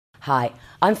Hi,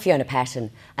 I'm Fiona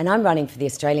Patten and I'm running for the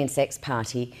Australian Sex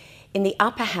Party in the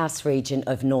upper house region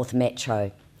of North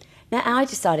Metro. Now, I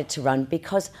decided to run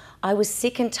because I was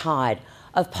sick and tired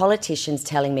of politicians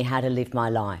telling me how to live my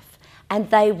life,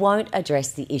 and they won't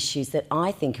address the issues that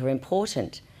I think are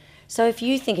important. So if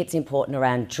you think it's important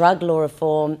around drug law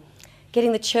reform,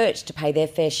 getting the church to pay their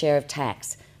fair share of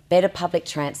tax, better public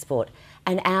transport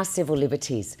and our civil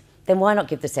liberties, then why not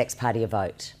give the Sex Party a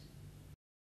vote?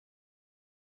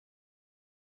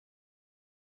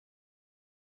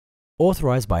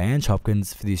 Authorised by Ange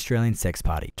Hopkins for the Australian Sex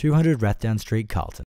Party, 200 Rathdown Street, Carlton.